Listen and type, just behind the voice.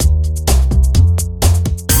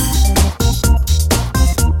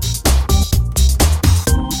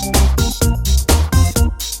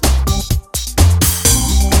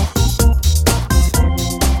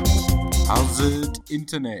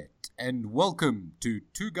Internet, and welcome to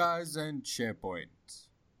Two Guys and SharePoint.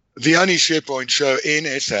 The only SharePoint show in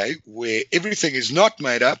SA where everything is not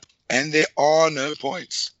made up and there are no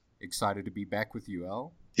points. Excited to be back with you,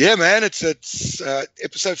 Al. Yeah, man, it's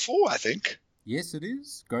episode 4, I think. Yes, it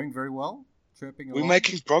is. Going very well. Chirping We're along.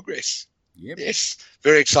 making progress. Yep. Yes,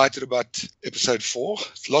 very excited about episode 4.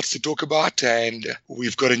 Lots to talk about, and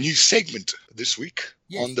we've got a new segment this week.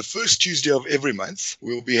 Yes. On the first Tuesday of every month,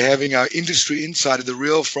 we'll be having our industry insider, the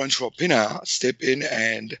real Francois Pinaar, step in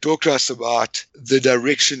and talk to us about the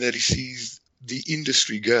direction that he sees the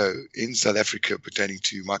industry go in South Africa pertaining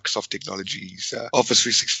to Microsoft technologies, Office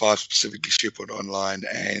 365, specifically SharePoint Online,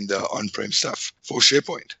 and on-prem stuff for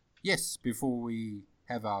SharePoint. Yes, before we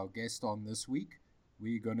have our guest on this week,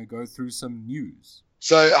 we're going to go through some news.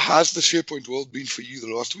 So how's the SharePoint world been for you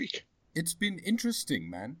the last week? It's been interesting,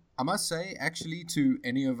 man. I must say, actually, to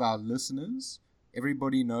any of our listeners,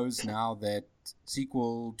 everybody knows now that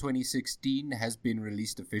SQL 2016 has been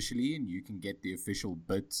released officially, and you can get the official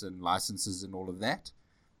bits and licenses and all of that.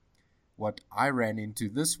 What I ran into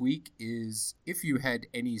this week is if you had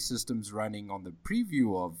any systems running on the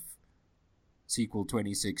preview of SQL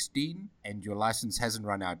 2016 and your license hasn't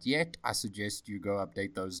run out yet, I suggest you go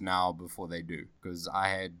update those now before they do, because I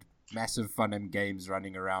had massive fun and games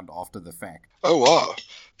running around after the fact. Oh, wow.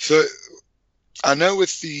 So I know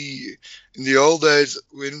in the old days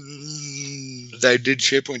when they did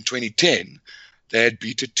SharePoint 2010, they had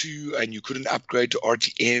Beta 2 and you couldn't upgrade to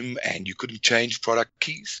RTM and you couldn't change product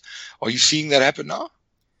keys. Are you seeing that happen now?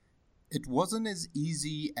 It wasn't as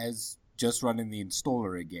easy as just running the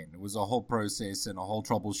installer again. It was a whole process and a whole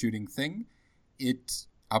troubleshooting thing.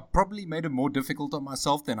 I probably made it more difficult on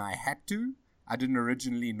myself than I had to. I didn't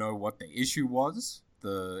originally know what the issue was,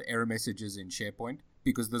 the error messages in SharePoint,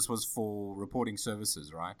 because this was for reporting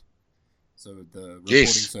services, right? So the reporting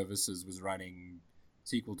services was running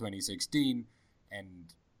SQL 2016,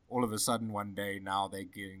 and all of a sudden one day now they're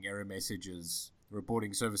getting error messages,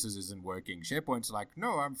 reporting services isn't working. SharePoint's like,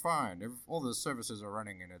 no, I'm fine. If all the services are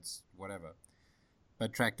running and it's whatever.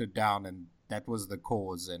 But tracked it down, and that was the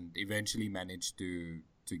cause, and eventually managed to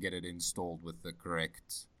get it installed with the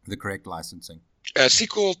correct licensing.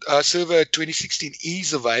 SQL Server 2016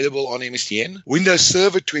 is available on MSDN. Windows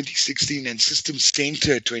Server 2016 and System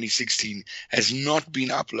Center 2016 has not been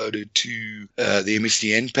uploaded to the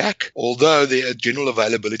MSDN pack, although the general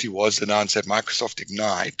availability was announced at Microsoft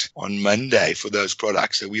Ignite on Monday for those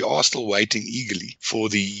products. So we are still waiting eagerly for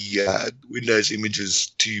the Windows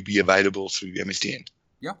images to be available through MSDN.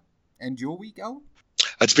 Yeah. And your week, Al?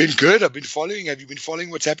 It's been good. I've been following. Have you been following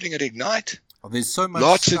what's happening at Ignite? Oh, there's so much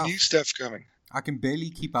Lots stuff. of new stuff coming. I can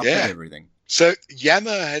barely keep up with everything. So Yammer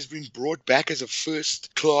has been brought back as a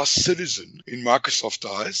first-class citizen in Microsoft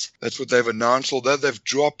eyes. That's what they've announced, although they've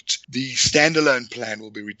dropped the standalone plan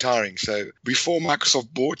will be retiring. So before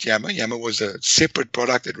Microsoft bought Yammer, Yammer was a separate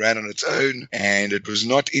product that ran on its own, and it was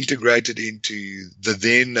not integrated into the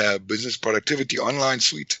then Business Productivity Online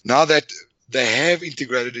suite. Now that they have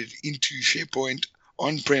integrated it into SharePoint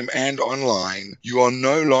on-prem and online, you are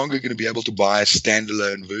no longer going to be able to buy a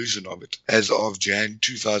standalone version of it as of Jan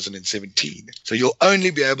 2017. So you'll only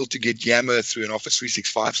be able to get Yammer through an Office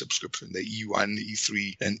 365 subscription, the E1,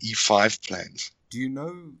 E3, and E5 plans. Do you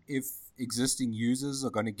know if existing users are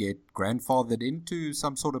going to get grandfathered into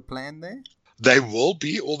some sort of plan there? They will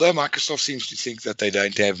be, although Microsoft seems to think that they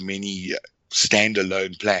don't have many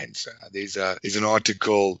standalone plans. There's an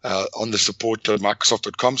article on the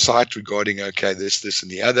support.microsoft.com site regarding this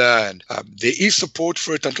and the other, and there is support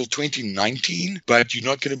for it until 2019, but you're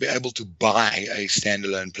not going to be able to buy a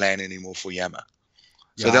standalone plan anymore for Yammer.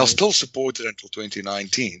 So they'll still support it until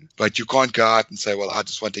 2019, but you can't go out and say, well, I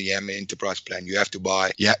just want a Yammer enterprise plan. You have to buy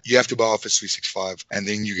Office 365 and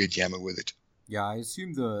then you get Yammer with it. Yeah, I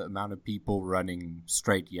assume the amount of people running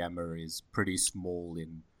straight Yammer is pretty small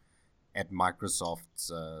at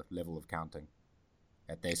Microsoft's level of counting,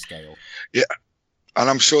 at their scale. Yeah, and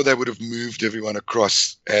I'm sure they would have moved everyone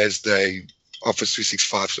across as they Office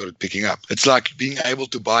 365 started picking up. It's like being able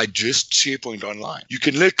to buy just SharePoint online. You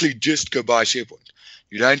can literally just go buy SharePoint.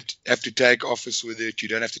 You don't have to take Office with it. You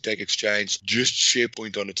don't have to take Exchange, just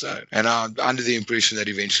SharePoint on its own. And I'm under the impression that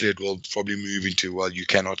eventually it will probably move into, well, you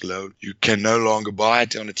can no longer buy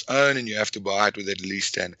it on its own, and you have to buy it with at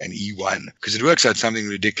least an E1. Because it works out something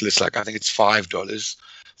ridiculous, like I think it's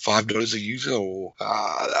 $5 a user, or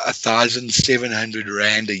 1,700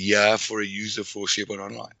 Rand a year for a user for SharePoint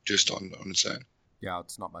Online, just on its own. Yeah,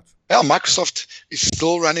 it's not much. Well, Microsoft is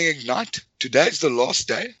still running Ignite. Today's the last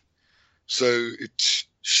day. So it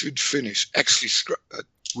should finish. Actually,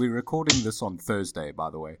 we're recording this on Thursday, by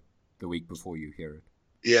the way, the week before you hear it.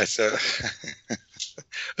 Yeah, so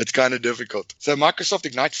it's kind of difficult. So Microsoft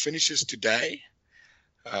Ignite finishes today.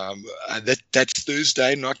 That's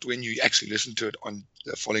Thursday, not when you actually listen to it on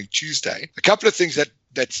the following Tuesday. A couple of things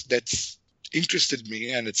that's interested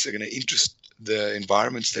me, and it's going to interest the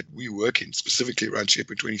environments that we work in, specifically around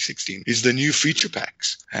SharePoint 2016, is the new feature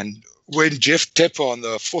packs. And when Jeff Tepper on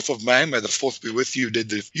the 4th of May, may the 4th be with you, did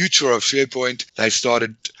the future of SharePoint, they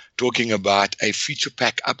started talking about a feature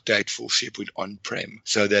pack update for SharePoint on-prem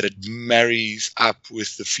so that it marries up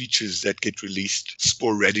with the features that get released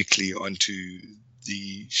sporadically onto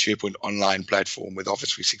the SharePoint Online platform with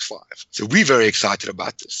Office 365. So we're very excited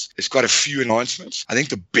about this. There's quite a few enhancements. I think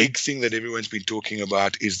the big thing that everyone's been talking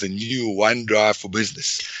about is the new OneDrive for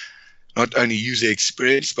Business. Not only user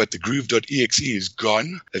experience, but the Groove.exe is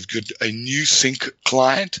gone. They've got a new sync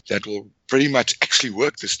client that will pretty much actually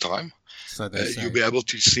work this time. So they say. You'll be able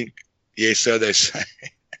to sync. Yeah, so they say.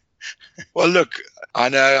 Well, look, I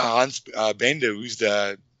know Hans Bender,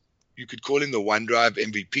 you could call him the OneDrive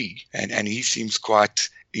MVP, and he seems quite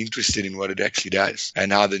interested in what it actually does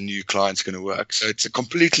and how the new client's going to work. So it's a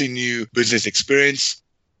completely new business experience.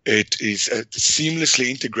 It is seamlessly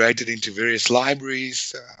integrated into various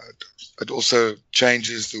libraries. It also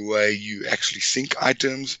changes the way you actually sync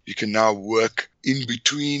items. You can now work in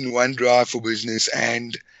between OneDrive for Business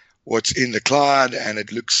and what's in the cloud, and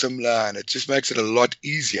it looks similar, and it just makes it a lot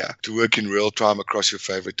easier to work in real time across your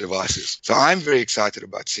favorite devices. So I'm very excited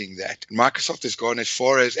about seeing that. And Microsoft has gone as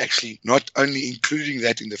far as actually not only including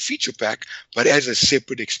that in the feature pack, but as a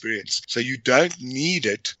separate experience. So you don't need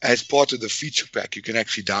it as part of the feature pack. You can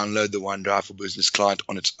actually download the OneDrive for Business client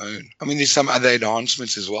on its own. I mean, there's some other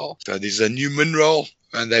enhancements as well. So there's a new MinRoll,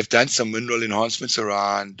 and they've done some MinRoll enhancements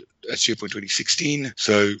around SharePoint 2016.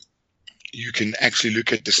 So you can actually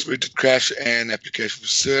look at distributed cache and application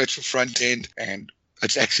search for front end, and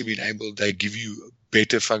it's actually been able, they give you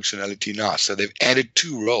better functionality now. So they've added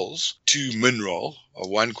 2 roles to MinRoll,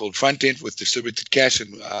 one called front end with distributed cache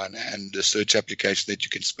and the search application that you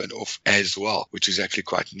can spin off as well, which is actually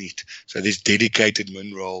quite neat. So there's dedicated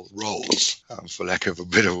MinRoll roles, for lack of a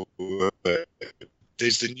better word.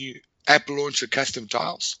 There's the new App Launcher custom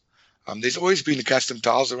tiles. There's always been custom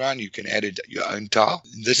tiles around. You can add your own tile.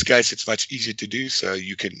 In this case, it's much easier to do, so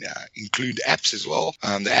you can include apps as well.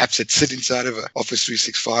 The apps that sit inside of Office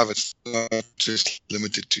 365, it's not just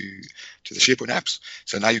limited to the SharePoint apps.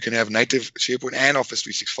 So now you can have native SharePoint and Office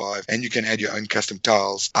 365, and you can add your own custom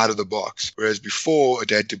tiles out of the box. Whereas before, it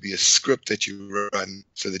had to be a script that you run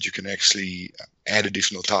so that you can actually add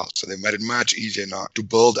additional tiles. So they made it much easier now to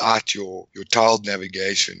build out your tiled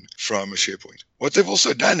navigation from a SharePoint. What they've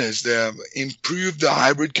also done is they've improved the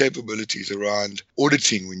hybrid capabilities around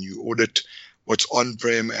auditing. When you audit what's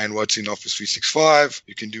on-prem and what's in Office 365,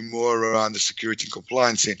 you can do more around the Security and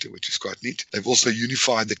Compliance Center, which is quite neat. They've also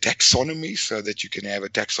unified the taxonomy so that you can have a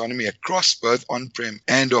taxonomy across both on-prem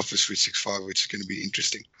and Office 365, which is going to be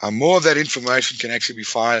interesting. More of that information can actually be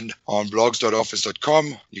found on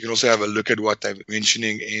blogs.office.com. You can also have a look at what they're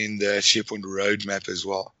mentioning in the SharePoint roadmap as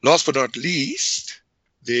well. Last but not least,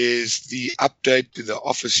 there's the update to the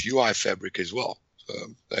Office UI Fabric as well.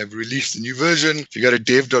 They've released a new version. If you go to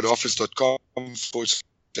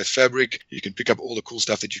dev.office.com/fabric, you can pick up all the cool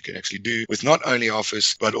stuff that you can actually do with not only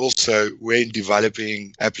Office, but also when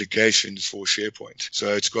developing applications for SharePoint.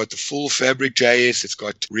 So it's got the full Fabric JS, it's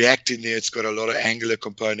got React in there, it's got a lot of Angular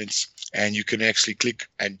components, and you can actually click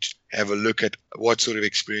and have a look at what sort of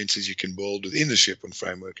experiences you can build within the SharePoint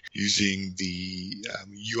framework using the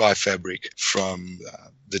UI Fabric from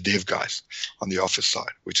the dev guys on the Office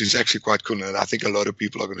side, which is actually quite cool. And I think a lot of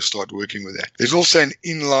people are going to start working with that. There's also an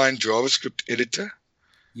inline JavaScript editor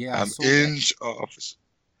in Office.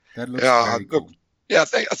 That looks very cool. Yeah,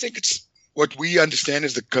 I think it's what we understand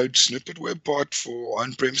is the code snippet web part for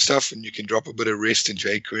on-prem stuff, and you can drop a bit of REST and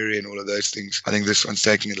jQuery and all of those things. I think this one's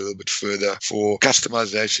taking it a little bit further for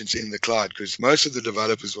customizations in the cloud, because most of the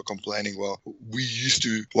developers were complaining, well,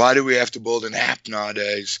 why do we have to build an app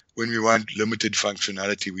nowadays when we want limited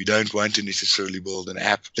functionality? We don't want to necessarily build an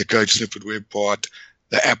app. The code snippet web part,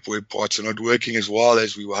 the app web parts are not working as well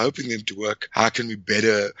as we were hoping them to work. How can we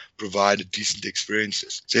better provide decent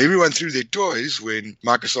experiences? So everyone threw their toys when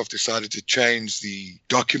Microsoft decided to change the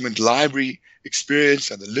document library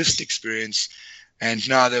experience and the list experience. And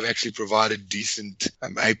now they've actually provided decent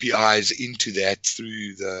APIs into that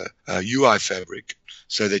through the UI Fabric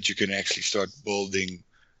so that you can actually start building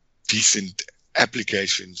decent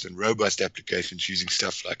applications and robust applications using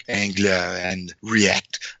stuff like Angular and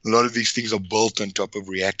React. A lot of these things are built on top of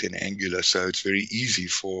React and Angular, so it's very easy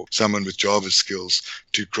for someone with Java skills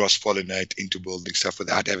to cross-pollinate into building stuff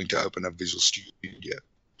without having to open up Visual Studio.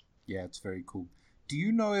 Yeah, it's very cool. Do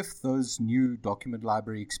you know if those new document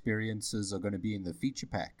library experiences are going to be in the feature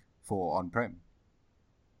pack for on-prem?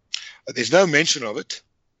 There's no mention of it.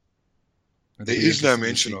 There is no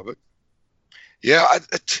mention of it. Yeah,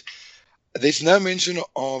 there's no mention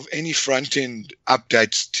of any front-end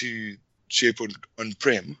updates to SharePoint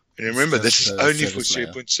on-prem. And remember, this is only for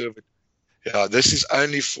SharePoint Server. Yeah, this is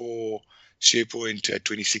only for SharePoint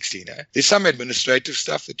 2016. There's some administrative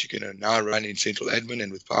stuff that you can now run in Central Admin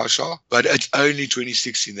and with PowerShell, but it's only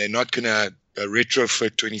 2016. They're not going to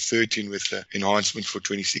retrofit 2013 with the enhancement for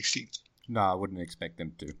 2016. No, I wouldn't expect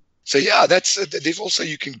them to. So yeah, there's also,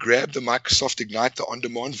 you can grab the Microsoft Ignite, the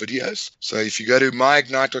on-demand videos. So if you go to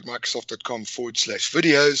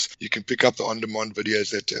myignite.microsoft.com/videos, you can pick up the on-demand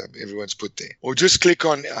videos that everyone's put there. Or just click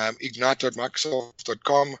on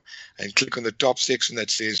ignite.microsoft.com and click on the top section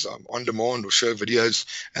that says on-demand or show videos,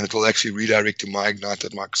 and it will actually redirect to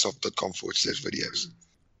myignite.microsoft.com/videos.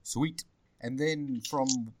 Sweet. And then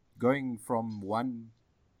going from one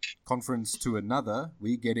conference to another,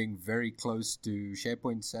 we're getting very close to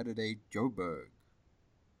SharePoint Saturday Joburg.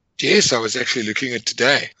 Yes, I was actually looking at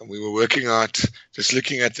today, and we were looking at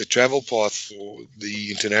the travel path for the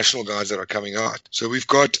international guys that are coming out. So we've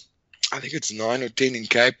got, I think it's 9 or 10 in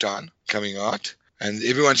Cape Town coming out, and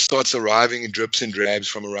everyone starts arriving in drips and drabs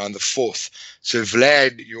from around the 4th. So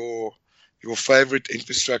Vlad, your favorite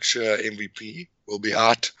infrastructure MVP, will be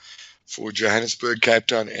out for Johannesburg, Cape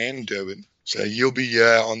Town, and Durban. So he'll be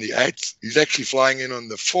here on the 8th. He's actually flying in on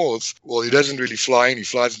the 4th. Well, he doesn't really fly in. He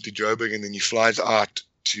flies into Joburg, and then he flies out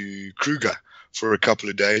to Kruger for a couple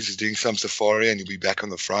of days. He's doing some safari, and he'll be back on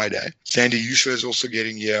the Friday. Sandy Yusha is also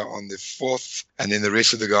getting here on the 4th, and then the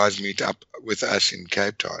rest of the guys meet up with us in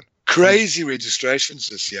Cape Town. Crazy registrations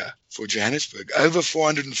this year for Johannesburg, over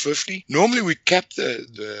 450. Normally we cap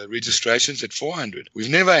the registrations at 400. We've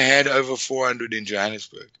never had over 400 in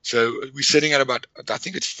Johannesburg. So we're sitting at about, I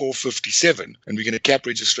think it's 457, and we're going to cap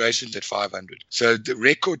registrations at 500. So the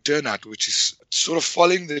record turnout, which is sort of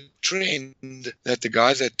following the trend that the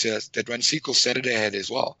guys that run SQL Saturday had as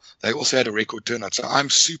well. They also had a record turnout. So I'm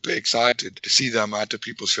super excited to see the amount of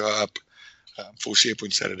people show up for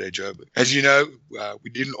SharePoint Saturday Joburg. As you know,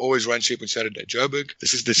 we didn't always run SharePoint Saturday Joburg.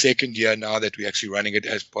 This is the second year now that we're actually running it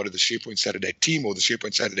as part of the SharePoint Saturday team, or the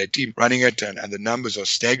SharePoint Saturday team running it, and the numbers are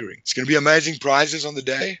staggering. It's going to be amazing prizes on the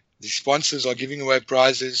day. The sponsors are giving away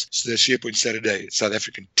prizes. So the SharePoint Saturday South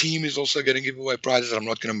African team is also going to give away prizes. I'm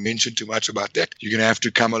not going to mention too much about that. You're going to have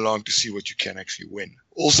to come along to see what you can actually win.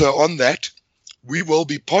 Also on that, we will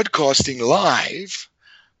be podcasting live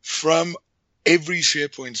from every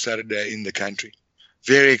SharePoint Saturday in the country.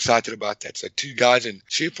 Very excited about that. So 2 guys in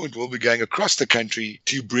SharePoint will be going across the country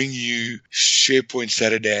to bring you SharePoint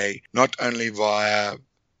Saturday, not only via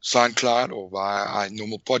SoundCloud or via our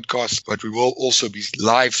normal podcast, but we will also be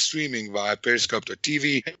live streaming via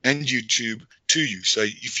periscope.tv and YouTube to you. So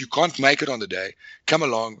if you can't make it on the day, come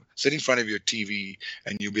along, sit in front of your TV,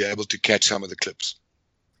 and you'll be able to catch some of the clips.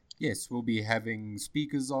 Yes, we'll be having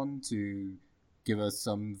speakers on to give us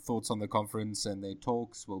some thoughts on the conference and their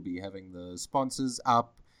talks. We'll be having the sponsors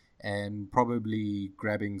up and probably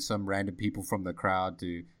grabbing some random people from the crowd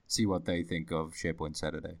to see what they think of SharePoint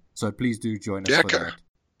Saturday. So please do join us for that.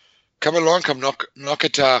 Come along, come knock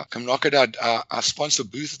at our sponsor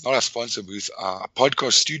booth, not our sponsor booth, our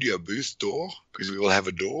podcast studio booth door, because we will have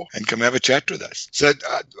a door, and come have a chat with us. So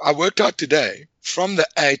I worked out today, from the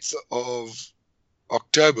 8th of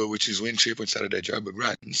October, which is when SharePoint Saturday Joburg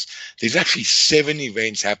runs, there's actually 7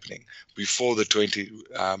 events happening before the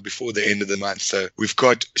end of the month. So we've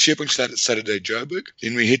got SharePoint Saturday Joburg,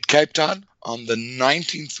 then we hit Cape Town. On the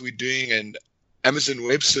 19th, we're doing an Amazon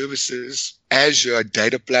Web Services Azure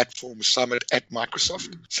Data Platform Summit at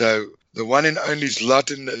Microsoft. So the one and only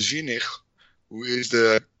Zlatan Zvinich, who is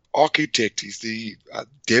the architect, he's the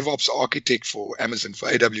DevOps architect for Amazon, for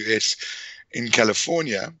AWS in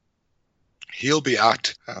California. He'll be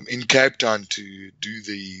out in Cape Town to do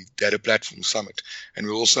the Data Platform Summit. And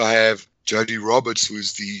we'll also have Jody Roberts, who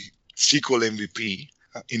is the SQL MVP,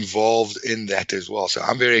 involved in that as well. So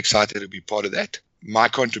I'm very excited to be part of that. My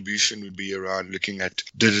contribution would be around looking at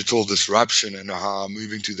digital disruption and how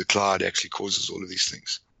moving to the cloud actually causes all of these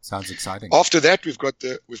things. Sounds exciting. After that, we've got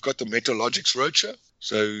the Metalogix Roadshow.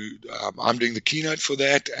 So I'm doing the keynote for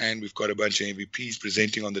that, and we've got a bunch of MVPs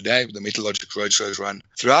presenting on the day. The Metalogix Roadshow is run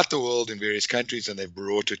throughout the world in various countries, and they've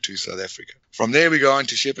brought it to South Africa. From there, we go on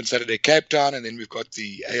to SharePoint Saturday Cape Town, and then we've got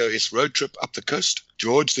the AOS road trip up the coast.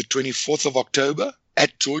 George, the 24th of October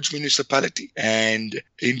at George Municipality, and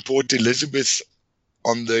in Port Elizabeth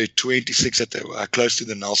on the 26th close to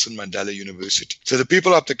the Nelson Mandela University. So the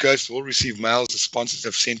people up the coast will receive mails. The sponsors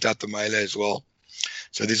have sent out the mailer as well.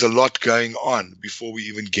 So there's a lot going on before we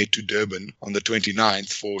even get to Durban on the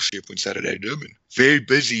 29th for SharePoint Saturday Durban. Very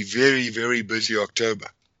busy, very, very busy October.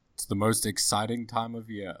 It's the most exciting time of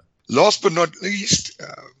year. Last but not least,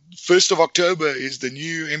 1st of October is the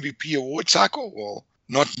new MVP award cycle. Well,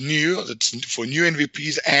 not new, it's for new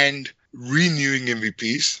MVPs and renewing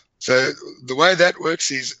MVPs. So the way that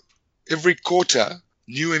works is every quarter,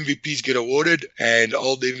 new MVPs get awarded and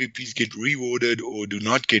old MVPs get rewarded or do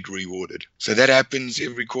not get rewarded. So that happens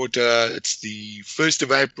every quarter. It's the 1st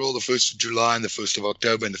of April, the 1st of July, and the 1st of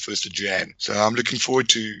October, and the 1st of Jan. So I'm looking forward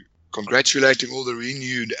to congratulating all the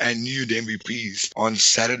renewed and nude MVPs on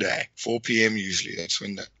Saturday, 4 p.m. usually. That's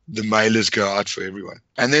when the mailers go out for everyone.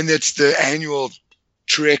 And then that's the annual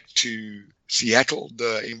trek to Seattle,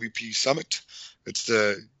 the MVP Summit. It's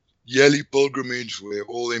the yearly pilgrimage where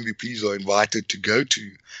all MVPs are invited to go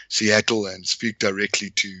to Seattle and speak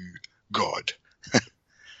directly to God.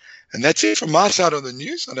 And that's it from my side on the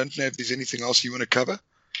news. I don't know if there's anything else you want to cover.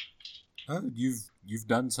 Oh, you've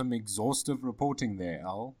done some exhaustive reporting there,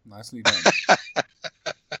 Al. Nicely done.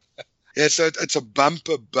 Yeah, so it's a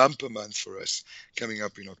bumper month for us coming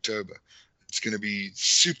up in October. It's going to be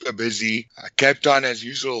super busy. Cape Town, as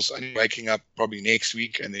usual, is only waking up probably next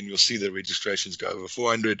week, and then you'll see the registrations go over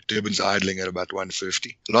 400. Durban's idling at about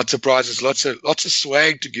 150. Lots of prizes, lots of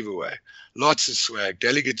swag to give away. Lots of swag,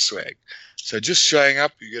 delegate swag. So just showing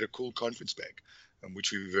up, you get a cool conference bag,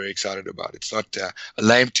 which we're very excited about. It's not a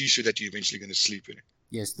lame T-shirt that you're eventually going to sleep in.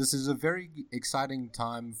 Yes, this is a very exciting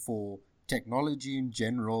time for technology in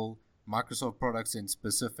general, Microsoft products in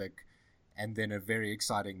specific, and then a very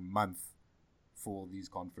exciting month for these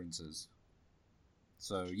conferences.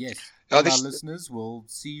 So yes, our listeners will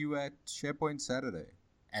see you at SharePoint Saturday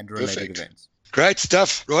and related events. Great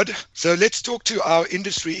stuff, Rod. So let's talk to our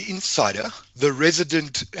industry insider, the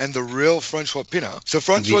resident and the real Francois Pienaar. So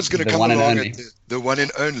Francois is going to come along at the one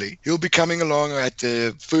and only. He'll be coming along at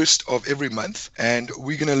the 1st of every month, and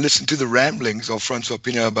we're going to listen to the ramblings of Francois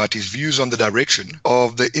Pienaar about his views on the direction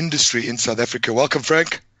of the industry in South Africa. Welcome,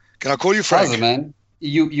 Frank. Can I call you Frank? How's it, man?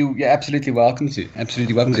 You're absolutely welcome to.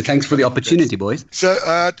 Absolutely welcome to. Thanks for the opportunity, boys.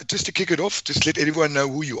 So just to kick it off, just let everyone know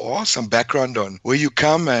who you are, some background on where you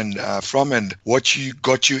come and from and what you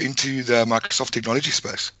got you into the Microsoft technology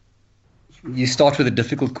space. You start with the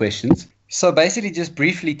difficult questions. So basically, just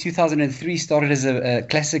briefly, 2003 started as a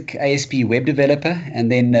classic ASP web developer,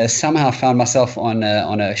 and then somehow found myself on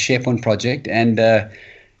a SharePoint project, and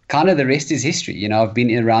kind of the rest is history. You know, I've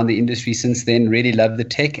been around the industry since then, really love the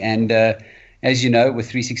tech, and as you know, with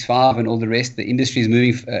 365 and all the rest, the industry is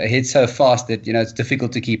moving ahead so fast that, you know, it's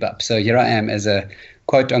difficult to keep up. So here I am as a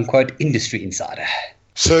quote-unquote industry insider.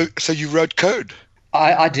 So you wrote code?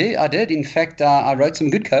 I did. In fact, I wrote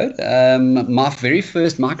some good code. My very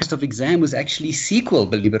first Microsoft exam was actually SQL,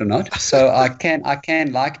 believe it or not. So I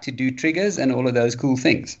can like to do triggers and all of those cool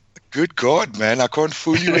things. Good God, man. I can't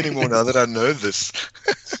fool you anymore now that I know this.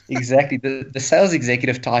 Exactly. The sales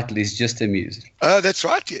executive title is just amused. Oh, that's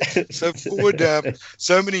right. Yeah. So forward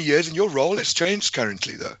so many years, and your role has changed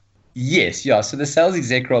currently, though. Yes, yeah. So the sales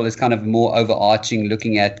exec role is kind of more overarching,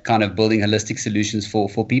 looking at kind of building holistic solutions for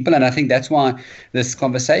people. And I think that's why this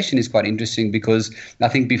conversation is quite interesting, because I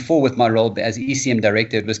think before, with my role as ECM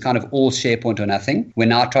director, it was kind of all SharePoint or nothing. We're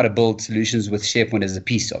now trying to build solutions with SharePoint as a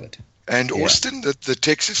piece of it. And Austin, the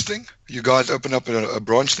Texas thing, you guys open up a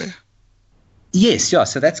branch there? Yes, yeah.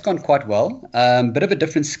 So that's gone quite well. Bit of a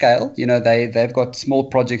different scale. You know, they've got small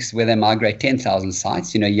projects where they migrate 10,000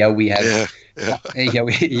 sites. You know, we have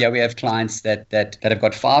we have clients that have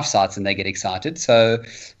got 5 sites and they get excited. So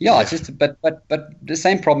it's just but the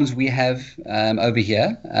same problems we have over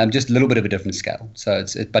here, just a little bit of a different scale. So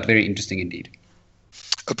but very interesting indeed.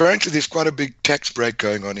 Apparently, there's quite a big tax break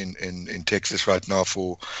going on in Texas right now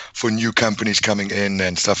for new companies coming in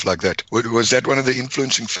and stuff like that. Was that one of the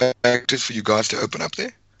influencing factors for you guys to open up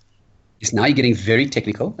there? Yes, now you're getting very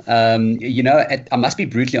technical. I must be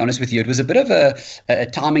brutally honest with you. It was a bit of a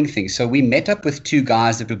timing thing. So we met up with 2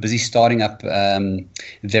 guys that were busy starting up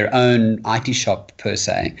their own IT shop, per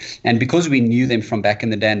se. And because we knew them from back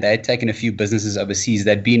in the day and they had taken a few businesses overseas,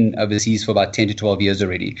 they'd been overseas for about 10 to 12 years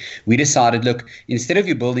already. We decided, look, instead of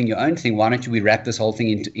you building your own thing, why don't we wrap this whole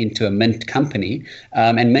thing into a Mint company?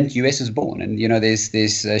 And Mint US is born. And, you know,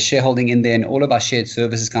 there's shareholding in there, and all of our shared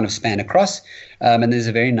services kind of span across. And there's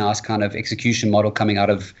a very nice kind of execution model coming out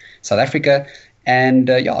of South Africa. And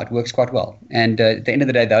it works quite well. And at the end of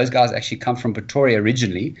the day, those guys actually come from Pretoria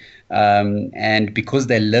originally. And because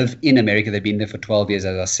they live in America, they've been there for 12 years,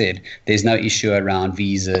 as I said, there's no issue around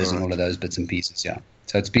visas and all of those bits and pieces. Yeah.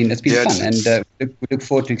 So it's been fun, and we look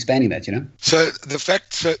forward to expanding that. So the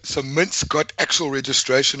fact, so Mint's got actual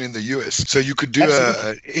registration in the US, so you could do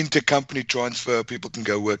an intercompany transfer. People can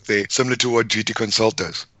go work there, similar to what GT Consult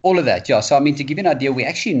does. All of that, yeah. So, I mean, to give you an idea, we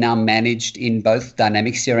actually now managed in both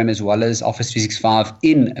Dynamics CRM as well as Office 365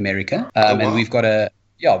 in America, and we've got a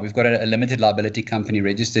limited liability company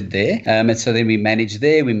registered there. And so then we managed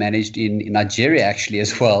there. We managed in Nigeria actually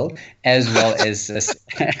as well as well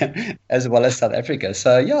as South Africa.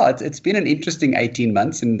 So yeah, it's been an interesting 18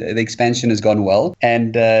 months, and the expansion has gone well,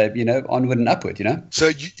 and onward and upward.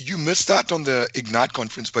 So you missed out on the Ignite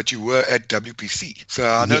conference, but you were at WPC. So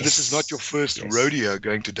I know this is not your first rodeo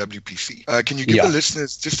going to WPC. Can you give the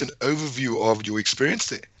listeners just an overview of your experience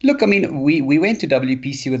there? Look, I mean, we went to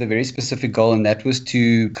WPC with a very specific goal, and that was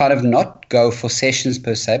to kind of not go for sessions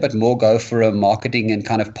per se, but more go for a marketing and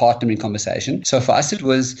kind of partnering conversation. So for us, it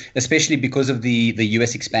was, especially because of the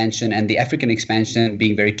US expansion and the African expansion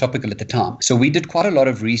being very topical at the time. So we did quite a lot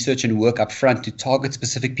of research and work up front to target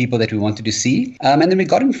specific people that we wanted to see. And then we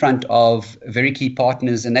got in front of very key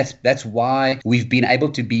partners, and that's why we've been able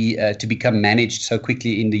to become managed so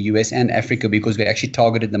quickly in the US and Africa, because we actually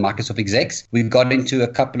targeted the Microsoft execs. We've got into a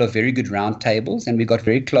couple of very good roundtables, and we got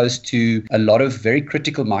very close to a lot of very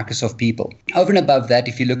critical Microsoft people. Over and above that,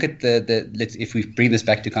 if you look at if we bring this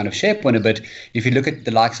back to kind of SharePoint a bit, if you look at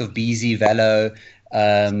the likes of BZ, Valo,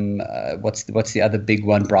 what's the other big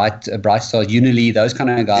one, Brightstar, Unily, those kind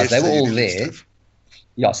of guys, they were all there.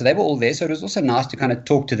 Yeah, so they were all there. So it was also nice to kind of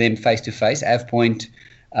talk to them face to face. AvePoint,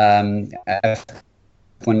 and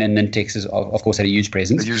Nintex is, of course, had a huge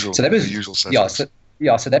presence. So that was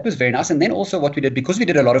so that was very nice. And then also what we did, because we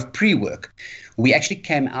did a lot of pre-work, we actually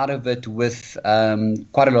came out of it with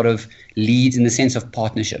quite a lot of leads in the sense of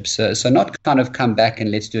partnerships. So not kind of come back and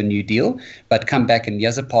let's do a new deal, but come back and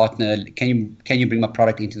as a partner, can you bring my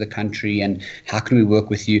product into the country, and how can we work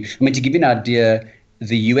with you? I mean, to give you an idea,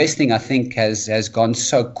 the US thing I think has gone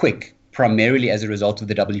so quick, primarily as a result of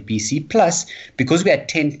the WPC. Plus, because we had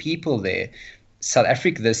 10 people there, the South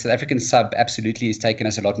African sub absolutely has taken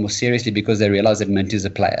us a lot more seriously, because they realize that Mint is a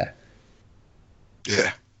player.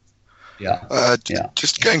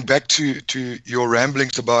 Just going back to your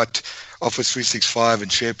ramblings about Office 365 and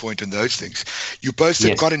SharePoint and those things, you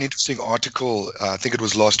posted quite an interesting article, I think it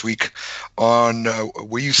was last week, on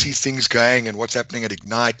where you see things going and what's happening at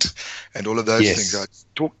Ignite and all of those things.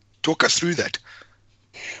 Talk us through that.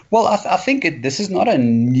 Well, I think this is not a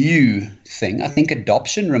new thing. I think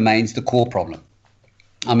adoption remains the core problem.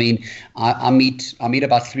 I mean, I meet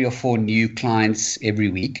about 3 or 4 new clients every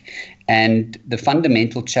week, and the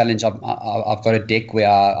fundamental challenge, I've got a deck where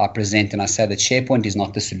I present and I say that SharePoint is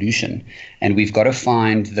not the solution, and we've got to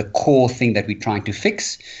find the core thing that we're trying to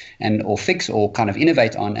fix or kind of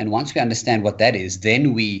innovate on. And once we understand what that is,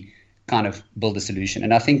 then we kind of build a solution.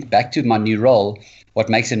 And I think back to my new role, what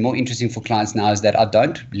makes it more interesting for clients now is that I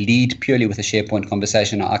don't lead purely with a SharePoint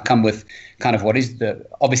conversation. I come with kind of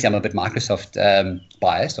obviously I'm a bit Microsoft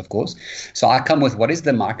biased, of course. So I come with what is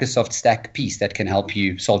the Microsoft stack piece that can help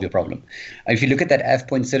you solve your problem. If you look at that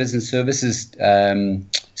AvePoint Citizen Services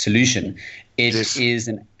solution, it's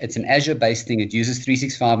an Azure-based thing. It uses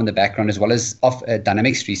 365 in the background as well as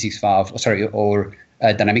Dynamics 365, or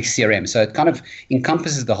Dynamics CRM. So it kind of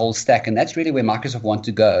encompasses the whole stack, and that's really where Microsoft want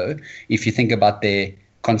to go if you think about their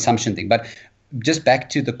consumption thing. But just back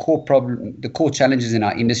to the core problem, the core challenges in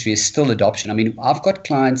our industry is still adoption. I mean, I've got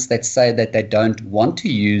clients that say that they don't want to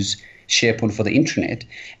use SharePoint for the intranet,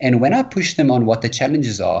 and when I push them on what the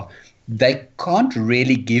challenges are, they can't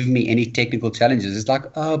really give me any technical challenges. It's like,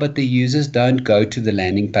 oh, but the users don't go to the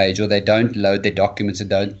landing page, or they don't load their documents, or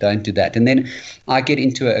don't do that. And then I get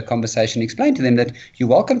into a conversation, explain to them that you're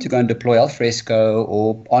welcome to go and deploy Alfresco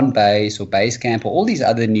or OnBase or Basecamp or all these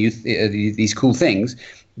other new these cool things.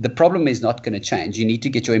 The problem is not going to change. You need to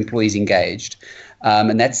get your employees engaged,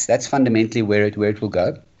 and that's fundamentally where it will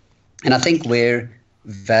go. And I think where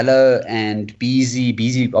Valo and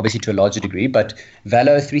BZ obviously to a larger degree, but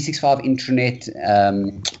Valo, 365 intranet,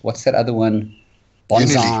 what's that other one?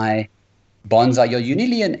 Bonsai. Yeah,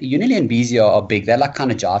 Unily and BZ are big. They're like kind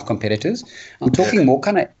of Jive competitors. I'm talking more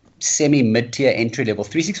kind of semi-mid-tier entry level.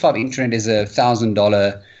 365 intranet is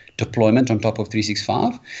 $1,000 deployment on top of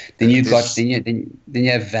 365. Then you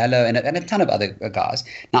have Valo and a ton of other guys.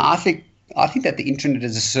 Now I think that the intranet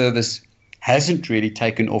as a service hasn't really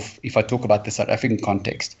taken off. If I talk about the South African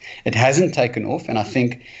context, it hasn't taken off. And I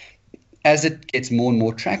think as it gets more and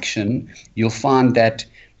more traction, you'll find that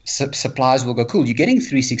suppliers will go, cool, you're getting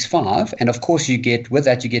 365, and of course you get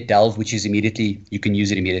Delve, which is immediately, you can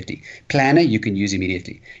use it immediately. Planner, you can use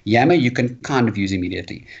immediately. Yammer, you can kind of use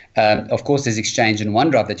immediately. Of course, there's Exchange and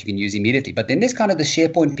OneDrive that you can use immediately. But then there's kind of the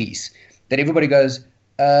SharePoint piece that everybody goes,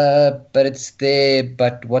 but it's there,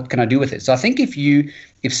 but what can I do with it? So I think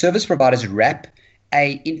if service providers wrap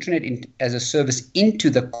a intranet as a service into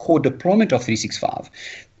the core deployment of 365,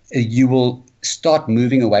 you will start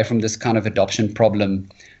moving away from this kind of adoption problem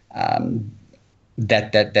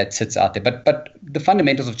that sits out there. But the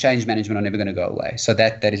fundamentals of change management are never going to go away. So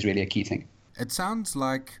that is really a key thing. It sounds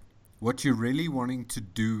like what you're really wanting to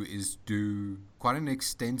do is do quite an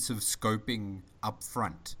extensive scoping up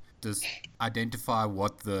front. Just identify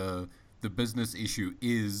what the business issue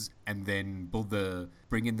is, and then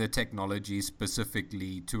bring in the technology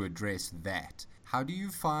specifically to address that. How do you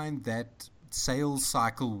find that sales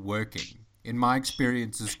cycle working? In my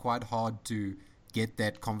experience, it's quite hard to get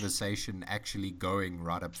that conversation actually going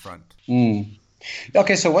right up front.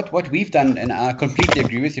 Okay, so what we've done, and I completely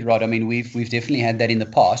agree with you, Rod. I mean, we've definitely had that in the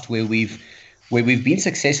past where we've been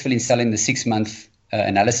successful in selling the 6-month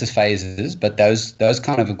analysis phases, but those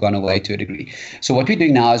kind of have gone away to a degree. So what we're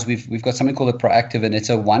doing now is we've got something called a proactive, and it's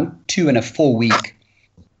a 1, 2, and a 4 week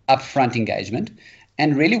upfront engagement.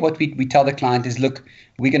 And really what we tell the client is, look,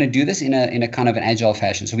 we're going to do this in a kind of an agile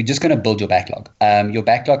fashion. So we're just going to build your backlog. Your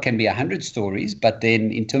backlog can be 100 stories, but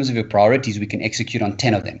then in terms of your priorities, we can execute on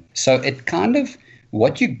 10 of them. So it kind of,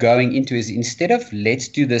 what you're going into is, instead of let's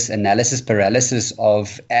do this analysis paralysis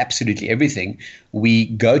of absolutely everything, we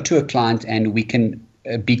go to a client and we can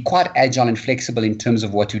be quite agile and flexible in terms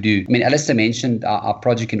of what we do. I mean, Alistair mentioned our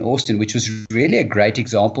project in Austin, which was really a great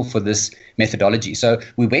example for this methodology. So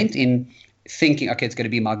we went in thinking, okay, it's going to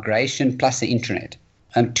be migration plus the intranet.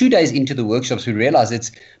 2 days into the workshops, we realized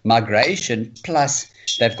it's migration plus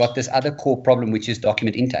they've got this other core problem, which is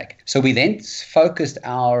document intake. So we then focused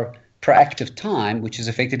our proactive time, which is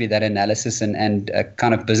effectively that analysis and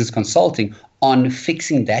kind of business consulting, on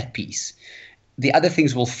fixing that piece. The other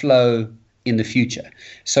things will flow in the future.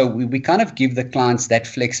 So we kind of give the clients that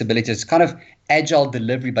flexibility. It's kind of agile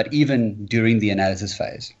delivery, but even during the analysis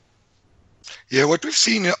phase. Yeah, what we've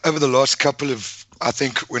seen over the last couple of, I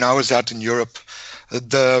think when I was out in Europe,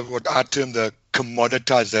 what I term the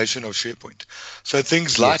commoditization of SharePoint. So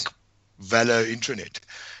things like Valor Intranet,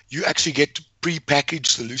 you actually get pre-packaged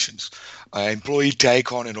solutions, employee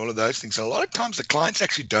take on and all of those things. So a lot of times the clients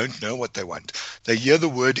actually don't know what they want. They hear the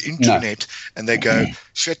word intranet and they go,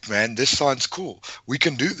 shit, man, this sounds cool. We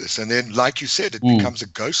can do this. And then, like you said, it becomes a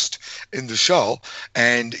ghost in the shell.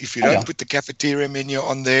 And if you don't put the cafeteria menu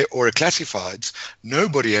on there or a classifieds,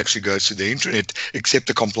 nobody actually goes to the intranet except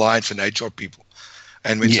the compliance and HR people.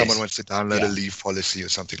 And when someone wants to download a leave policy or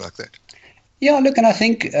something like that. Yeah, look, and I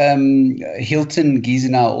think Hilton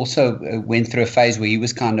Giesener also went through a phase where he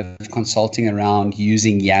was kind of consulting around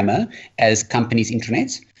using Yammer as companies'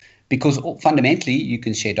 intranets, because fundamentally you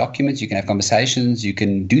can share documents, you can have conversations, you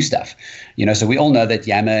can do stuff. So we all know that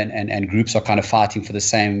Yammer and groups are kind of fighting for the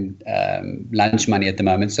same lunch money at the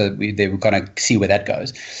moment, so we're going to see where that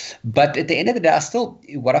goes. But at the end of the day,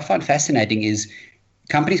 what I find fascinating is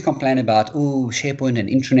companies complain about, SharePoint and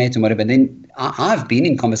intranet and whatever. And then I've been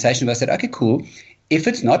in conversations where I said, okay, cool. If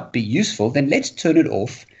it's not be useful, then let's turn it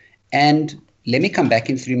off and let me come back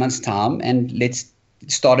in 3 months' time and let's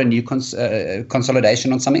start a new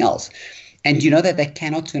consolidation on something else. And you know that they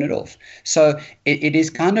cannot turn it off. So it is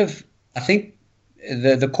kind of, I think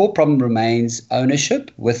the core problem remains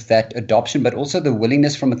ownership with that adoption, but also the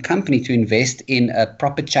willingness from a company to invest in a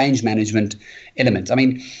proper change management element. I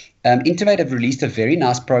mean, Intimate have released a very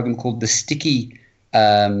nice program called the Sticky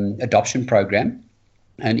Adoption Program,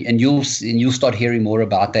 and you'll start hearing more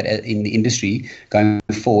about that in the industry going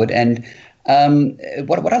forward. And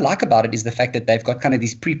what I like about it is the fact that they've got kind of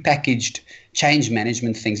these prepackaged change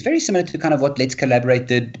management things, very similar to kind of what Let's Collaborate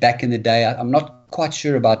did back in the day. I'm not quite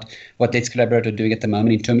sure about what Let's Collaborate are doing at the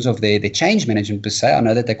moment in terms of their change management per se. I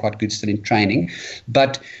know that they're quite good still in training,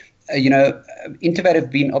 but Intimate have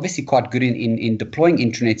been obviously quite good in deploying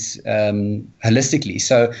intranets holistically.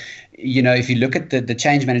 So, if you look at the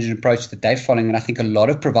change management approach that they're following, and I think a lot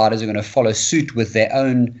of providers are going to follow suit with their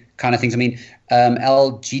own kind of things. I mean,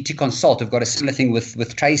 LG2 Consult have got a similar thing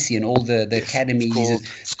with Tracy and all the academies.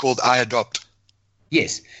 It's called iAdopt.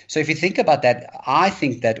 Yes. So if you think about that, I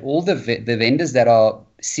think that all the vendors that are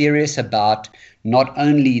serious about not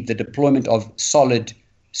only the deployment of solid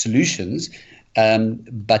solutions,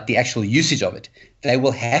 but the actual usage of it, they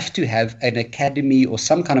will have to have an academy or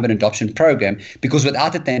some kind of an adoption program, because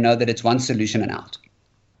without it, they know that it's one solution and out.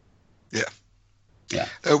 Yeah.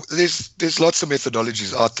 There's lots of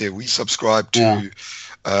methodologies out there. We subscribe to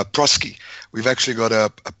Prosky. We've actually got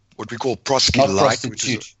a what we call Prosky Not Lite,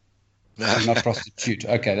 prostitute. Not prostitute.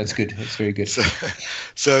 Okay, that's good. That's very good.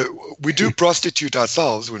 So we do prostitute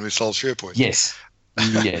ourselves when we sell SharePoint. Yes.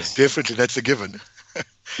 Yes. Definitely, that's a given.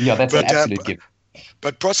 Yeah, that's an absolute given.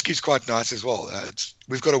 But Prosky's quite nice as well.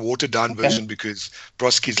 We've got a watered down version because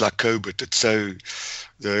Prosky's like Cobit. It's so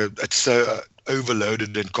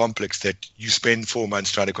overloaded and complex that you spend 4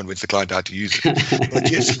 months trying to convince the client how to use it.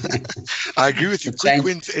 But yes, I agree with you. Quick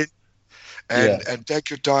wins and take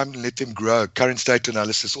your time and let them grow. Current state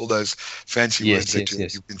analysis, all those fancy words that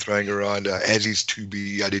you've been throwing around, as is to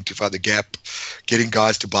be, identify the gap, getting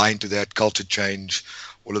guys to buy into that, culture change,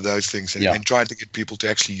 all of those things, and trying to get people to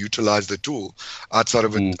actually utilize the tool outside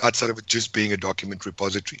of it just being a document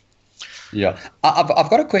repository. Yeah, I've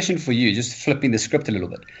got a question for you, just flipping the script a little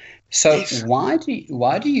bit. So yes. why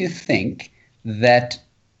do you think that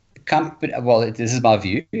this is my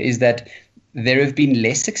view, is that there have been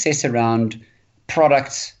less success around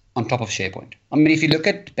products on top of SharePoint? I mean, if you look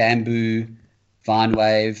at Bamboo,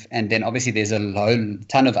 VineWave, and then obviously there's a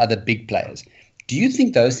ton of other big players. Do you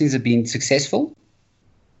think those things have been successful?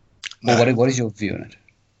 No. Or what is your view on it?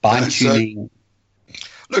 Bind tuning.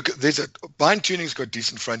 Look, bind tuning's got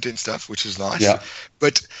decent front end stuff, which is nice. Yeah.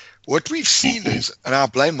 But what we've seen is, and I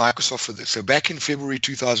blame Microsoft for this. So back in February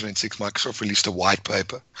 2006, Microsoft released a white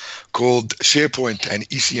paper called SharePoint and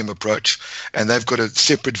ECM Approach. And they've got a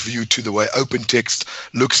separate view to the way OpenText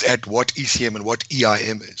looks at what ECM and what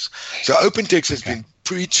EIM is. So OpenText has been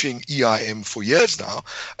preaching EIM for years now.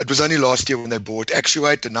 It was only last year when they bought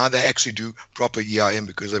Actuate, and now they actually do proper EIM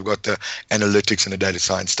because they've got the analytics and the data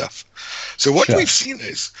science stuff. So what we've seen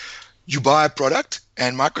is you buy a product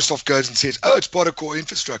and Microsoft goes and says, oh, it's part of core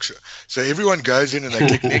infrastructure. So everyone goes in and they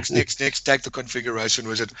click next, take the configuration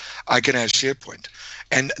wizard. I can have SharePoint.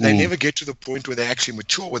 And they never get to the point where they actually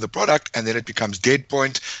mature with the product, and then it becomes dead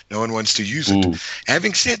point. No one wants to use it.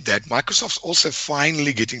 Having said that, Microsoft's also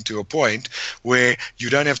finally getting to a point where you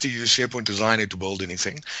don't have to use SharePoint Designer to build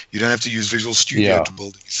anything. You don't have to use Visual Studio to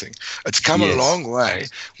build anything. It's come a long way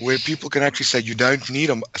where people can actually say you don't need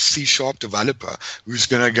a C# developer who's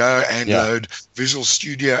going to go and load Visual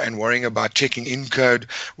Studio and worrying about checking in code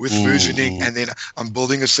with versioning, and then I'm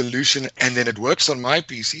building a solution and then it works on my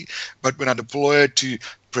PC. But when I deploy it to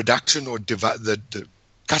production or the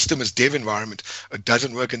customer's dev environment, it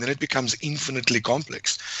doesn't work, and then it becomes infinitely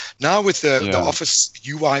complex. Now with the Office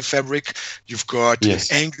UI fabric, you've got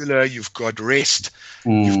Angular, you've got REST,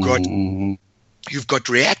 you've got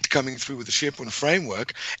React coming through with the SharePoint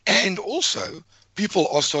framework, and also people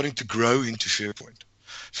are starting to grow into SharePoint.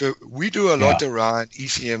 So we do a lot around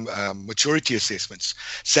ECM maturity assessments.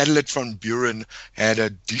 Satellite from Buren had a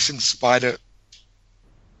decent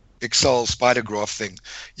Excel spider graph thing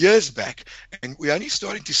years back, and we're only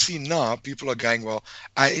starting to see now people are going, well,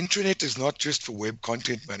 our intranet is not just for web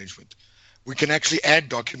content management. We can actually add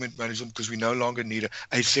document management because we no longer need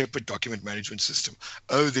a separate document management system.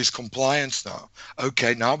 Oh, there's compliance now.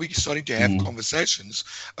 Okay, now we're starting to have conversations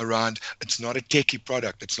around it's not a techie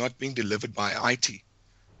product. It's not being delivered by IT.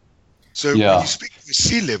 So when you speak to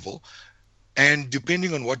C-level, and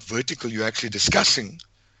depending on what vertical you're actually discussing,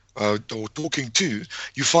 or talking to,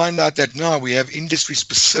 you find out that now we have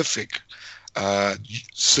industry-specific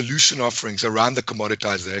solution offerings around the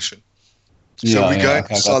commoditization. So we go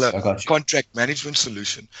and sell a contract management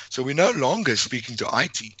solution. So we're no longer speaking to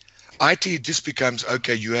IT. IT just becomes,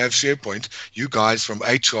 okay, you have SharePoint, you guys from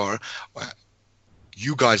HR,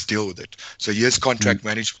 you guys deal with it. So here's contract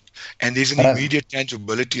management. And there's an immediate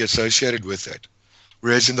tangibility associated with that.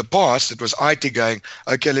 Whereas in the past, it was IT going,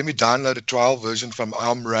 okay, let me download a trial version from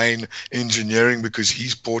Rain Engineering because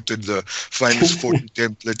he's ported the famous 40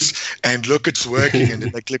 templates, and look, it's working. And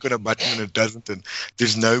then they click on a button and it doesn't. And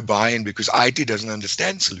there's no buy-in because IT doesn't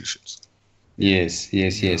understand solutions. Yes.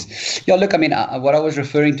 Yeah, look, I mean, what I was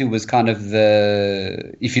referring to was kind of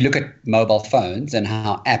if you look at mobile phones and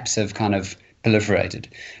how apps have kind of proliferated.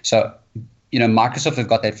 So, Microsoft have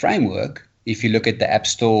got that framework, if you look at the App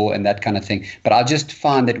Store and that kind of thing. But I just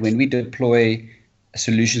find that when we deploy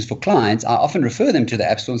solutions for clients, I often refer them to the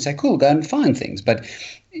App Store and say, cool, go and find things. But,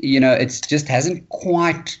 it just hasn't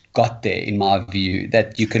quite got there, in my view,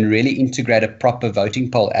 that you can really integrate a proper voting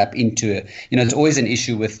poll app into it. There's always an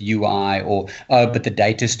issue with UI but the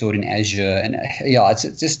data is stored in Azure. And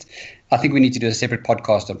it's just, I think we need to do a separate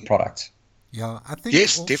podcast on products. Yeah, I think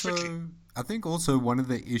definitely. I think also one of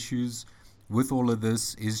the issues with all of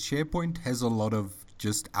this is SharePoint has a lot of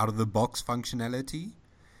just out-of-the-box functionality,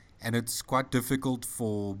 and it's quite difficult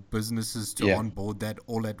for businesses to onboard that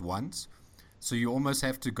all at once. So you almost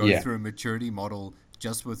have to go through a maturity model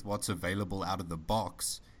just with what's available out of the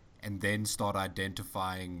box, and then start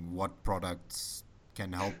identifying what products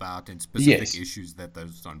can help out in specific Yes. issues that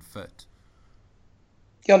those don't fit.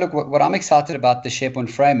 Yeah, look, what I'm excited about the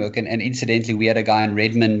SharePoint framework, and incidentally, we had a guy in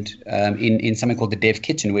Redmond in something called the Dev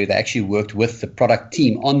Kitchen where they actually worked with the product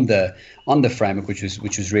team on the framework, which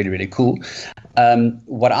was really, really cool.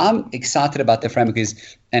 What I'm excited about the framework is,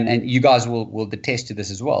 and you guys will attest to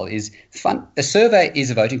this as well, is fun. A survey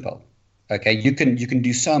is a voting poll. Okay, you can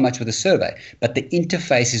do so much with a survey, but the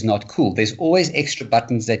interface is not cool. There's always extra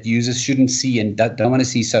buttons that users shouldn't see and don't want to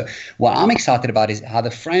see. So what I'm excited about is how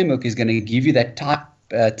the framework is going to give you that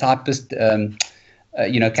typist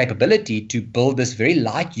capability to build this very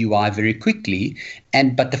light UI very quickly,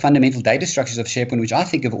 but the fundamental data structures of SharePoint, which I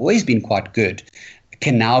think have always been quite good,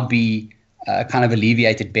 can now be kind of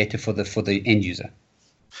alleviated better for the end user.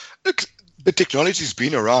 Look, the technology's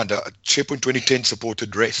been around. SharePoint 2010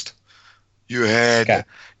 supported REST. You've got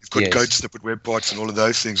Yes. code snippet web parts and all of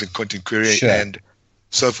those things, and content query Sure. and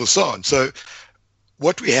so forth, so on. So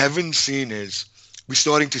what we haven't seen is, we're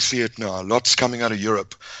starting to see it now. Lots coming out of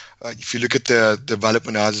Europe. If you look at the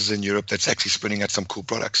development houses in Europe, that's actually spinning out some cool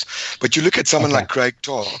products. But you look at someone like Craig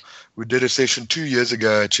Tarr, who did a session 2 years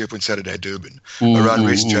ago at SharePoint Saturday Durban around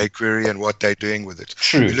REST jQuery and what they're doing with it.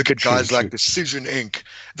 True, you look at guys like true. Decision Inc.,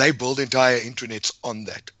 they build entire intranets on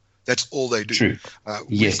that. That's all they do. True. Yes,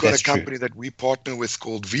 We've got that's a company that we partner with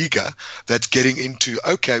called Vega that's getting into,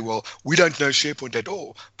 okay, well, we don't know SharePoint at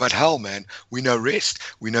all, but hell, man, we know REST,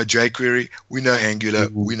 we know jQuery, we know Angular,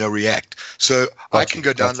 we know React. So I can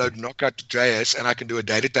go download Knockout.js and I can do a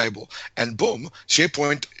data table, and boom,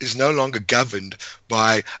 SharePoint is no longer governed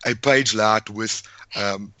by a page layout with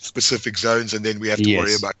specific zones, and then we have to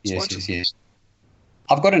worry about responses. Yes.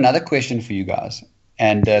 I've got another question for you guys.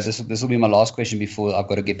 And this will be my last question before I've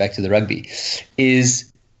got to get back to the rugby.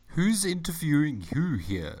 Is who's interviewing who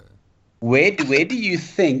here? Where do you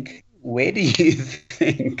think?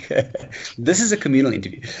 This is a communal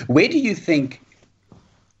interview. Where do you think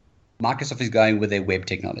Microsoft is going with their web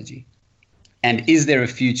technology? And is there a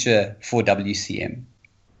future for WCM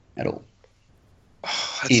at all?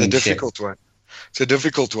 That's a difficult one. It's a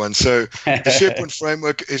difficult one. So the SharePoint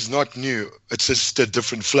framework is not new. It's just a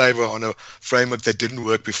different flavor on a framework that didn't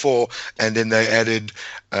work before. And then they added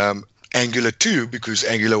Angular 2 because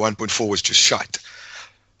Angular 1.4 was just shite.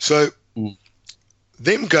 So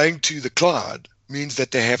them going to the cloud means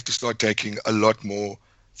that they have to start taking a lot more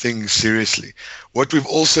things seriously. What we've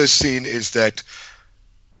also seen is that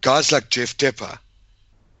guys like Jeff Tepper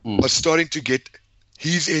are starting to get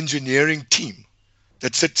his engineering team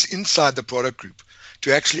that sits inside the product group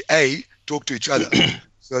to actually, talk to each other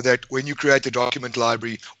so that when you create a document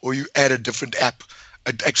library or you add a different app,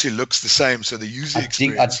 it actually looks the same. So the user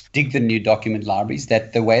experience. I dig the new document libraries,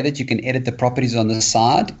 that the way that you can edit the properties on the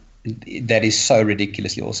side, that is so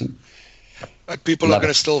ridiculously awesome. But people are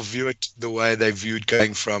going to still view it the way they viewed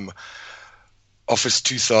going from Office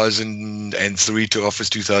 2003 to Office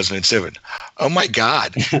 2007. Oh my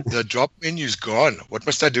God, the drop menu's gone. What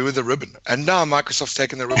must I do with the ribbon? And now Microsoft's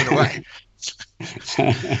taken the ribbon away.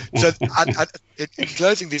 So in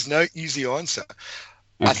closing, there's no easy answer.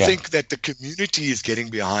 Okay. I think that the community is getting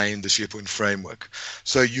behind the SharePoint framework.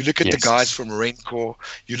 So you look at the guys from Rencore,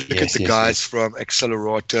 you look at the guys from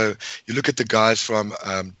Accelerato, you look at the guys from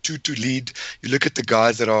Tutu Lead, you look at the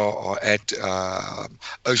guys that are at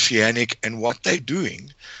Oceanic and what they're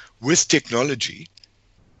doing with technology.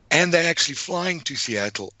 And they're actually flying to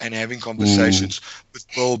Seattle and having conversations with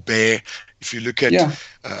Bill Bear. If you look at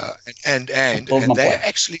and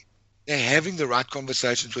they're having the right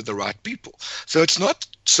conversations with the right people. So it's not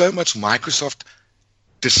so much Microsoft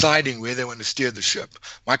deciding where they want to steer the ship.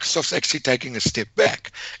 Microsoft's actually taking a step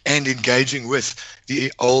back and engaging with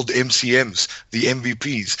the old MCMs, the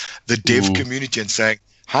MVPs, the dev community, and saying,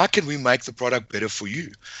 how can we make the product better for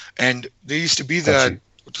you? And there used to be the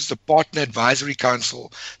Partner Advisory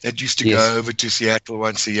Council that used to go over to Seattle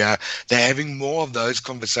once a year. They're having more of those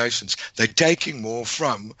conversations. They're taking more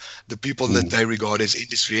from the people that they regard as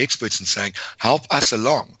industry experts and saying, help us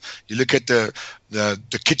along. You look at the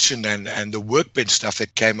kitchen and the workbench stuff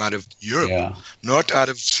that came out of Europe, not out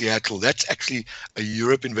of Seattle. That's actually a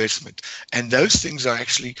Europe investment. And those things are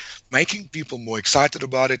actually making people more excited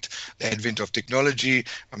about it. The advent of technology.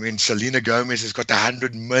 I mean, Selena Gomez has got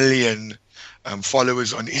 100 million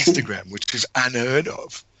followers on Instagram, which is unheard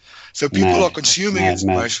of. So people are consuming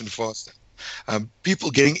information faster.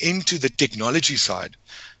 People getting into the technology side,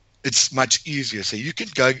 it's much easier. So you can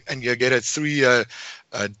go and you get a 3-year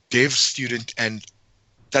dev student and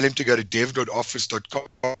tell him to go to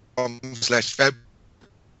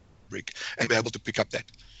dev.office.com/fabric and be able to pick up that.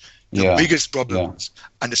 The biggest problem is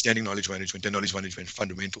understanding knowledge management and knowledge management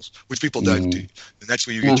fundamentals, which people don't do. And that's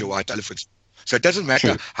where you get your white elephants. So it doesn't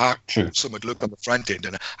matter how awesome it looks on the front end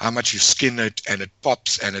and how much you skin it and it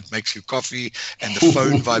pops and it makes you coffee and the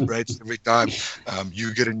phone vibrates every time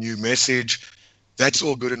you get a new message. That's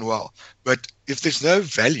all good and well. But if there's no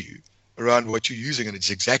value around what you're using, and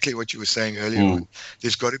it's exactly what you were saying earlier on,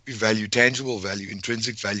 there's got to be value, tangible value,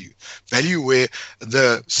 intrinsic value where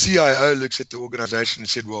the CIO looks at the organization and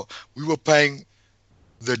said, well, we were paying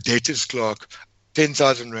the debtors clerk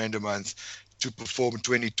 10,000 Rand a month to perform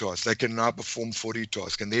 20 tasks. They can now perform 40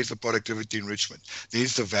 tasks, and there's the productivity enrichment.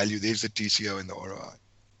 There's the value, there's the TCO and the ROI.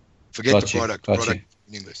 Forget the product. Product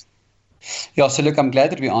meaningless. Yeah, so look, I'm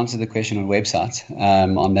glad that we answered the question on websites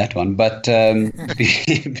on that one. But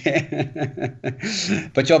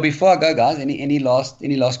but yeah, before I go, guys, any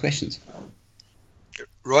last questions?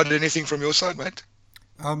 Rod, anything from your side, mate?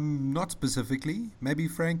 Not specifically. Maybe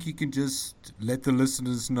Frank, you can just let the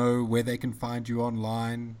listeners know where they can find you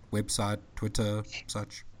online, website, Twitter,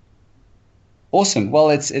 such. Awesome.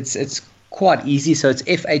 Well, it's quite easy. So it's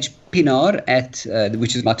FH Pienaar at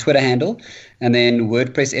which is my Twitter handle, and then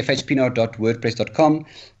WordPress, fhpienaar.wordpress.com.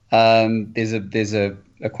 There's a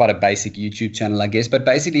quite a basic YouTube channel, I guess. But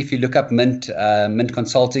basically, if you look up Mint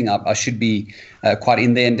Consulting, I should be quite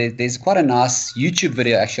in there. And there's quite a nice YouTube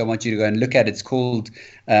video, actually, I want you to go and look at. It's called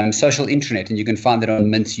Social Intranet, and you can find it on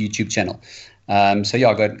Mint's YouTube channel. So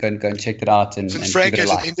yeah, go and check that out. And Frank, as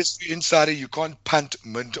an industry insider, you can't punt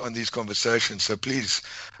Mint on these conversations. So please,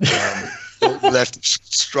 we'll have to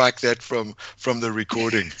strike that from the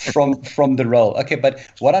recording. From the roll. Okay, but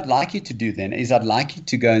what I'd like you to do then is I'd like you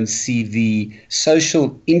to go and see the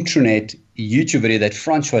Social Intranet YouTube video that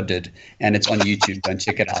Francois did, and it's on YouTube. Go and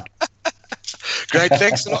check it out. Great,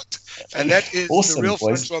 thanks a lot. And that is awesome, the real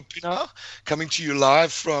boys. Francois Pienaar coming to you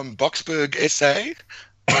live from Boksburg, SA.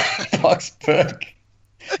 Boksburg.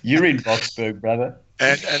 You're in Boksburg, brother.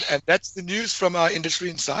 And that's the news from our industry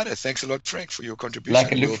insider. Thanks a lot, Frank, for your contribution.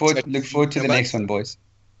 Like, look forward to the next one, boys.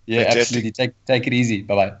 Yeah, fantastic. Absolutely. Take it easy.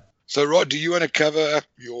 Bye-bye. So, Rod, do you want to cover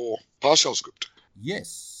your PowerShell script?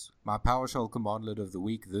 Yes. My PowerShell commandlet of the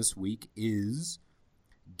week this week is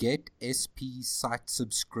get SP site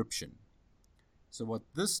subscription. So what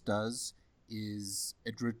this does is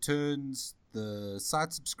it returns the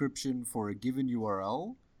site subscription for a given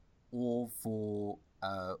URL or for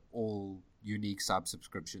all unique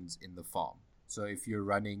sub-subscriptions in the farm. So if you're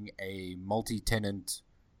running a multi-tenant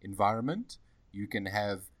environment, you can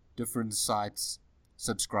have different sites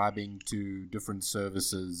subscribing to different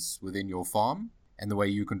services within your farm, and the way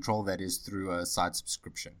you control that is through a site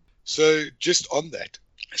subscription. So just on that,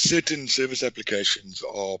 certain service applications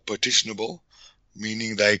are partitionable,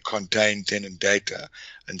 meaning they contain tenant data,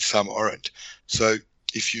 and some aren't. So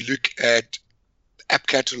if you look at App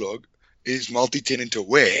Catalog, is multi-tenant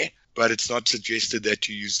aware, but it's not suggested that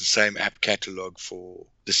you use the same app catalog for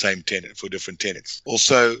the same tenant, for different tenants.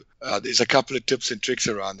 Also, there's a couple of tips and tricks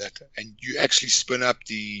around that, and you actually spin up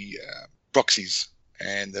the proxies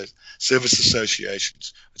and the service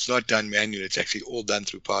associations. It's not done manually; it's actually all done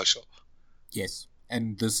through PowerShell. Yes,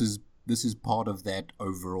 and this is part of that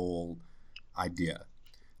overall idea.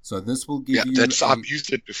 So this will give you. I've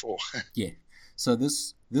used it before. Yeah. So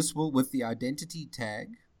this will, with the identity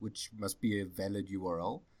tag, which must be a valid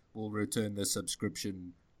URL, will return the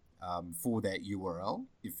subscription for that URL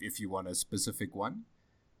if you want a specific one.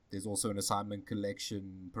 There's also an assignment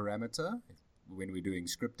collection parameter when we're doing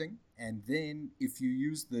scripting. And then if you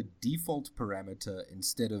use the default parameter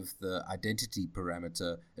instead of the identity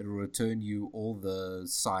parameter, it will return you all the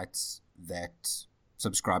sites that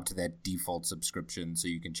subscribe to that default subscription, so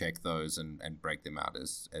you can check those and break them out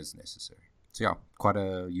as necessary. So yeah, quite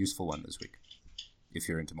a useful one this week if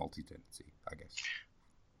you're into multi-tenancy, I guess.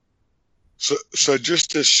 So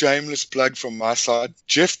just a shameless plug from my side.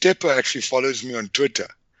 Jeff Tepper actually follows me on Twitter,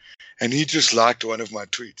 and he just liked one of my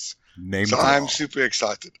tweets. I'm super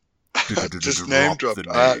excited. I just name dropped.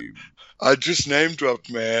 I just name dropped,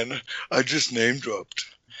 man. I just name dropped.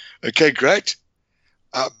 Okay, great.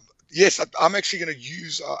 Yes, I'm actually going to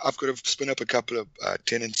use, I've got to spin up a couple of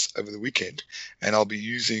tenants over the weekend, and I'll be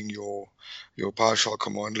using your PowerShell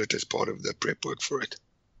commandlet as part of the prep work for it.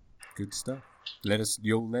 Good stuff.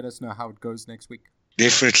 You'll let us know how it goes next week.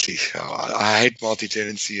 Definitely. I hate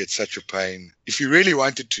multi-tenancy. It's such a pain. If you really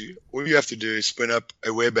wanted to, all you have to do is spin up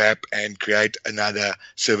a web app and create another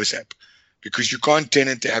service app, because you can't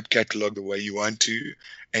tenant the app catalog the way you want to,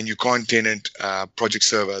 and you can't tenant Project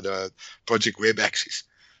Server, the Project Web Access.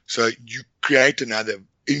 So you create another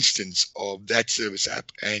instance of that service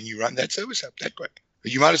app, and you run that service app that way.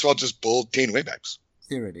 You might as well just build 10 web apps.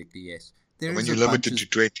 Theoretically, yes. There when is you're a bunch limited of, to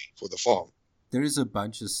 20 for the farm. there is a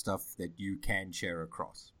bunch of stuff that you can share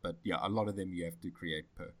across, but yeah, a lot of them you have to create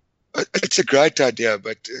per. It's a great idea,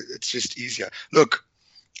 but it's just easier. Look,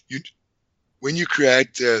 when you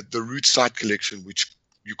create the root site collection, which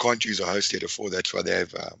you can't use a host header for, that's why they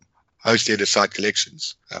have host header site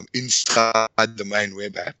collections inside the main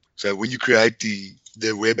web app. So when you create the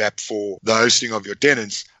web app for the hosting of your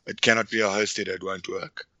tenants, it cannot be a host header. It won't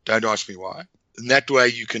work. Don't ask me why. And that way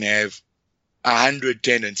you can have 100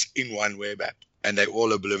 tenants in one web app, and they're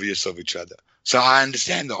all oblivious of each other. So I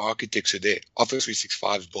understand the architecture there. Office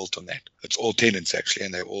 365 is built on that. It's all tenants, actually,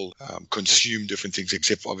 and they all consume different things,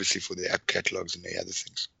 except obviously for the app catalogs and the other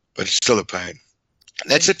things. But it's still a pain.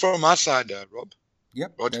 That's it from my side, Rob.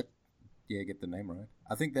 Yep. Get the name right.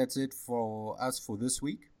 I think that's it for us for this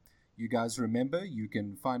week. You guys remember, you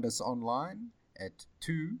can find us online at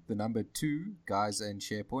 2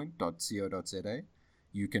 guysandsharepoint.co.za.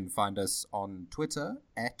 You can find us on Twitter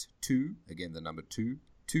at 2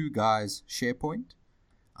 guys SharePoint.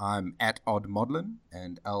 I'm at Odd Modlin,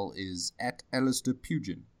 and L is at Alistair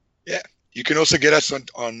Pugin. Yeah, you can also get us on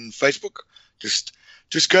Facebook. Just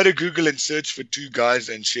go to Google and search for 2 guys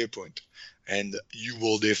and SharePoint, and you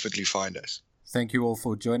will definitely find us. Thank you all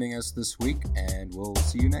for joining us this week, and we'll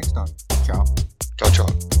see you next time. Ciao. Ciao, ciao.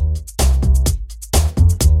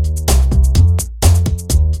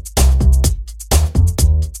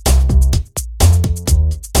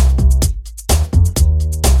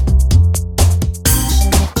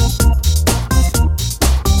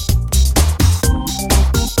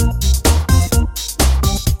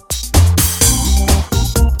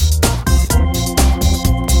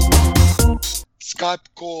 Skype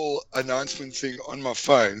call announcement thing on my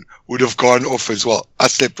phone would have gone off as well. I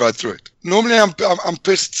slept right through it. Normally I'm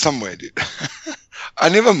pissed somewhere, dude. I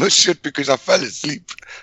never miss shit because I fell asleep.